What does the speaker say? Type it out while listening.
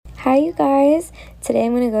Hi you guys! Today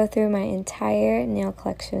I'm going to go through my entire nail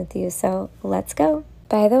collection with you, so let's go!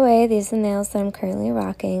 By the way, these are the nails that I'm currently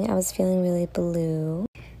rocking. I was feeling really blue.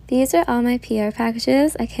 These are all my PR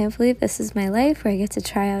packages. I can't believe this is my life where I get to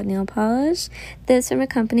try out nail polish. This from a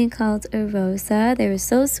company called Rosa. They were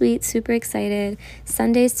so sweet, super excited.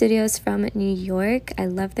 Sunday Studios from New York. I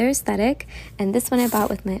love their aesthetic. And this one I bought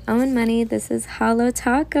with my own money. This is Holo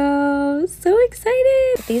Taco. So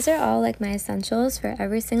excited! These are all like my essentials for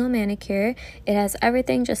every single manicure. It has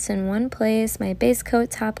everything just in one place. My base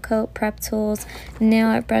coat, top coat, prep tools, nail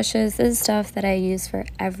art brushes. This is stuff that I use for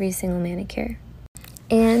every single manicure.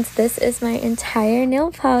 And this is my entire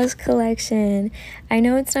nail polish collection. I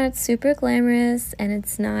know it's not super glamorous and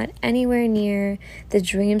it's not anywhere near the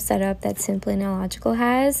dream setup that Simply Nailogical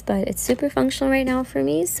has, but it's super functional right now for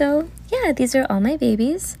me. So yeah, these are all my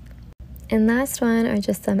babies. And last one are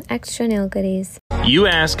just some extra nail goodies. You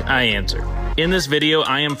ask, I answer. In this video,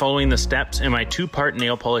 I am following the steps in my two-part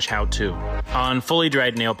nail polish how-to on fully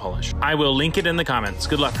dried nail polish. I will link it in the comments.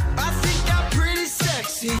 Good luck. I think I'm pretty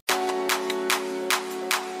sexy.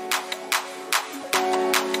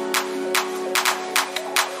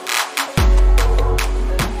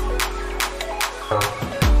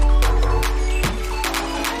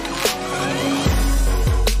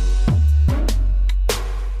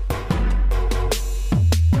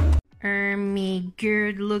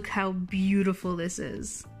 Manicure, look how beautiful this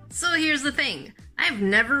is. So here's the thing. I've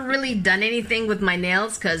never really done anything with my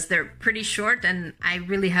nails because they're pretty short and I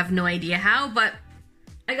really have no idea how, but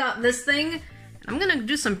I got this thing. I'm gonna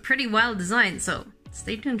do some pretty wild designs, so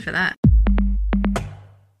stay tuned for that.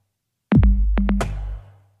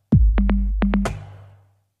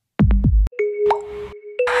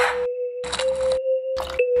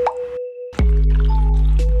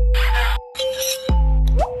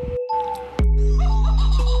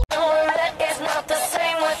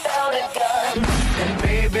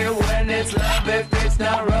 It's love if it's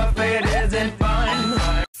not rough, it isn't fun. When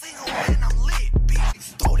I'm lit,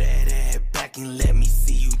 bitch, throw that ass back and let me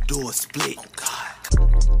see you do a split. Oh God,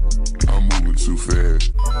 I'm moving too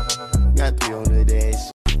fast. got 300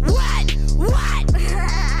 days. What?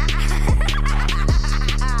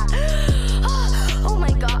 Oh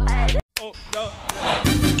my God. Oh no.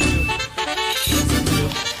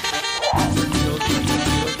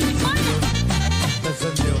 That's a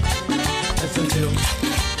deal. That's a deal.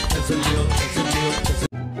 That's a deal, that's a deal, that's a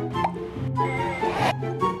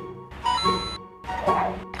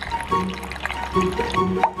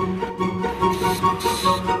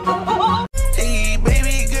Hey,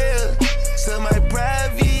 baby girl, to my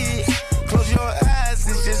private. Close your eyes,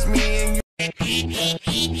 it's just me and you.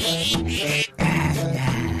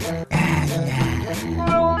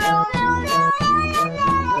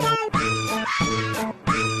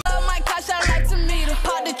 Oh my gosh, I like to meet her.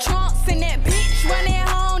 Pop the trunks in that bitch, running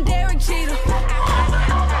home, Derek Jeter.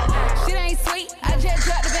 Shit ain't sweet, I just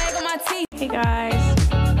dropped the bag on my teeth. Hey guys,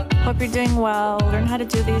 hope you're doing well. Learn how to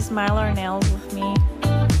do these mylar nails with me.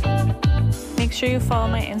 Make sure you follow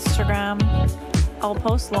my Instagram. I'll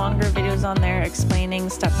post longer videos on there explaining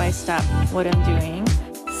step by step what I'm doing.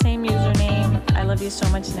 Same username. I love you so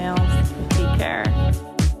much, nails. Take care.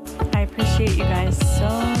 I appreciate you guys so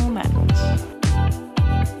much.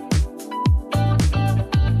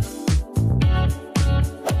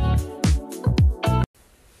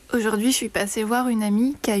 Aujourd'hui, je suis passée voir une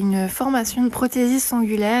amie qui a une formation de prothésiste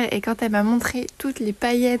angulaire et quand elle m'a montré toutes les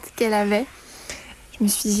paillettes qu'elle avait, je me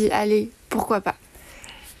suis dit, allez, pourquoi pas.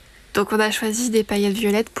 Donc on a choisi des paillettes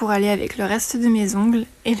violettes pour aller avec le reste de mes ongles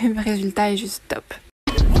et le résultat est juste top.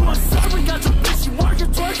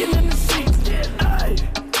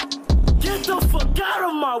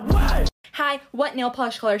 Hi, what nail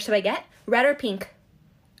polish color should I get? Red or pink?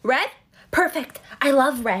 Red? Perfect. I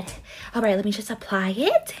love red. All right, let me just apply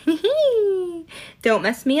it. Don't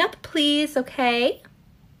mess me up, please, okay?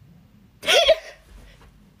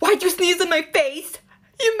 Why'd you sneeze in my face?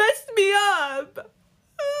 You messed me up.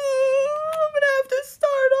 I'm gonna have to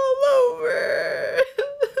start all over.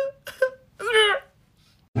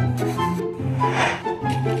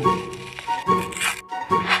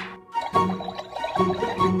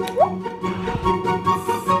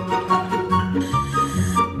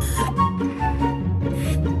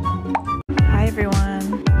 Hi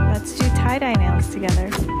everyone, let's do tie-dye nails together.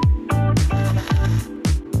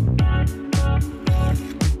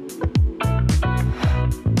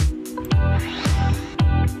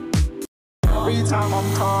 Every time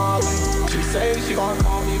I'm calling, she says she gon'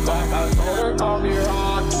 call me back. I told her call me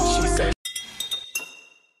wrong. She said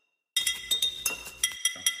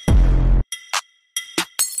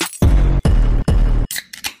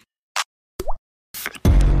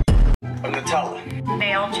Tell her.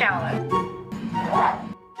 Nail challenge.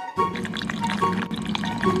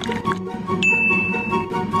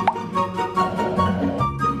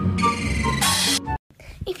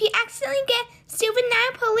 If you accidentally get silver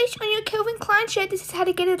nail polish on your Calvin Klein shirt, this is how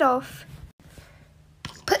to get it off.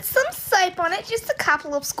 Put some soap on it, just a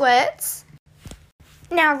couple of squirts.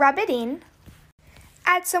 Now rub it in.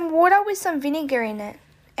 Add some water with some vinegar in it,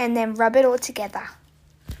 and then rub it all together.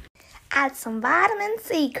 Add some vitamin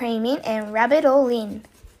C cream in and rub it all in.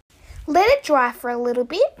 Let it dry for a little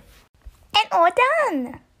bit, and all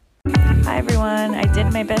done. Hi everyone, I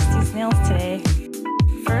did my bestie's nails today.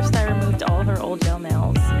 First I removed all of her old gel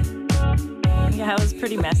nails. Yeah, it was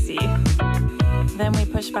pretty messy. Then we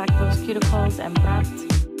pushed back those cuticles and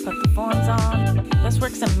prepped, put the foams on. This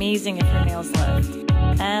works amazing if your nails lift.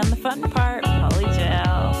 And the fun part, poly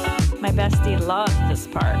gel. My bestie loved this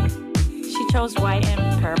part. She chose white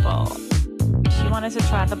and purple. She wanted to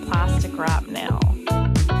try the plastic wrap nail.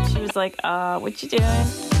 She was like, what you doing?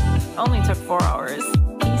 Only took 4 hours.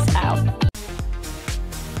 Peace out.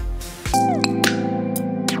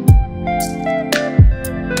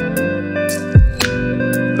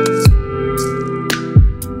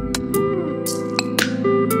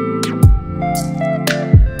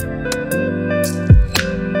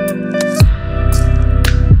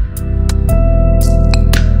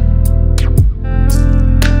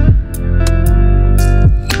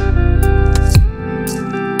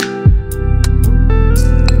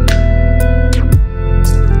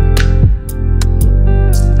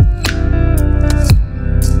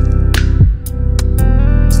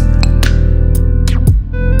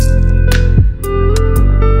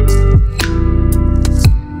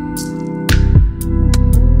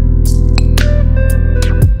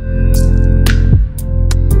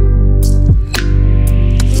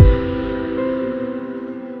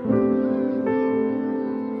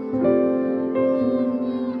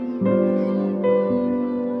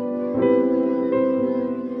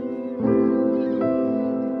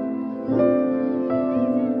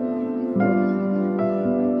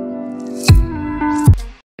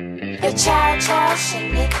 The chow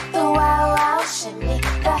shimmy, the wow shimmy,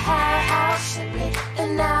 the how shimmy, the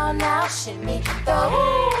now shimmy, the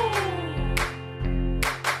ooh.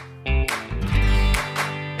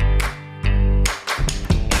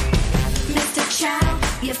 Mr.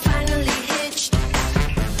 Chow, you finally hitched.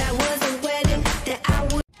 That was a wedding that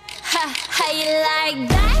I would. Ha, how you like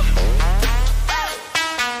that?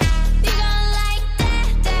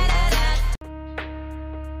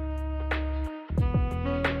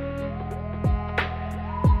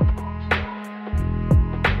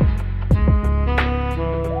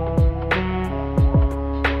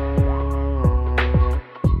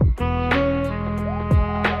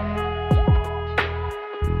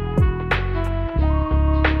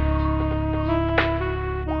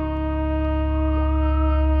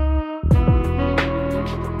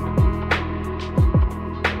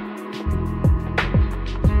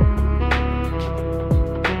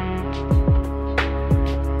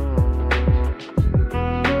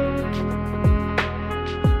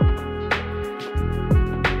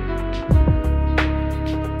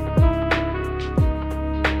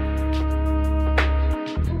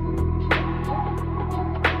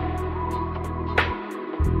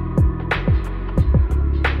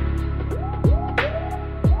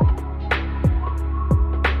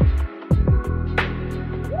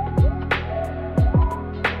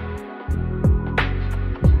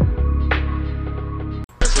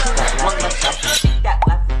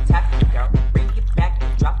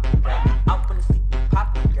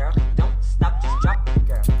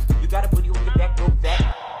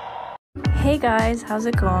 Hey guys, how's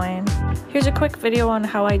it going? Here's a quick video on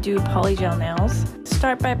how I do polygel nails.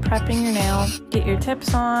 Start by prepping your nail, get your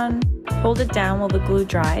tips on, hold it down while the glue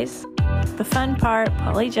dries. The fun part,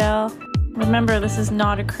 polygel. Remember, this is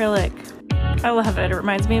not acrylic. I love it, it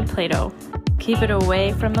reminds me of Play-Doh. Keep it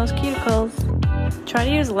away from those cuticles. Try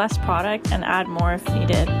to use less product and add more if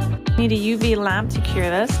needed. Need a UV lamp to cure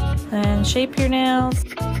this. Then shape your nails.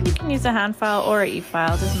 You can use a hand file or an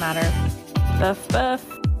e-file, doesn't matter. Buff buff.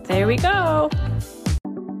 There we go!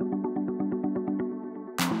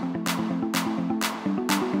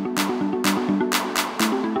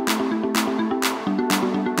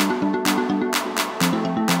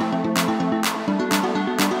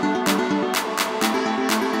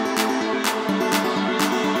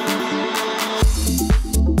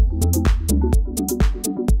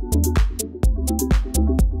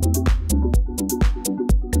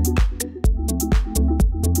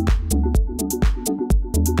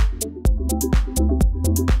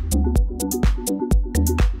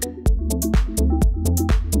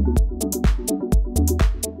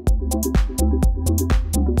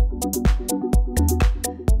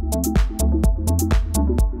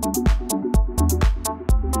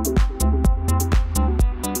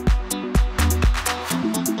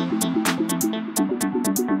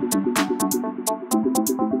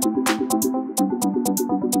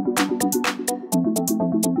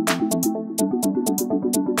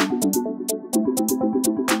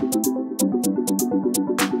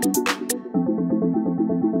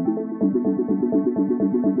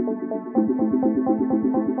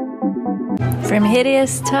 From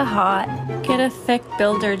hideous to hot, get a thick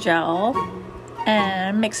builder gel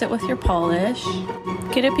and mix it with your polish.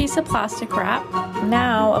 Get a piece of plastic wrap.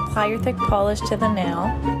 Now apply your thick polish to the nail.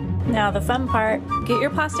 Now the fun part, get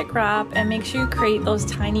your plastic wrap and make sure you create those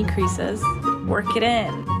tiny creases. Work it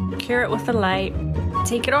in, cure it with the light,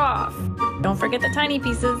 take it off. Don't forget the tiny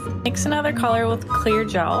pieces. Mix another color with clear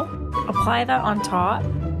gel. Apply that on top.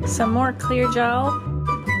 Some more clear gel.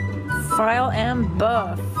 File and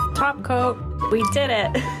buff. Top coat. We did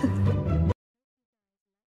it.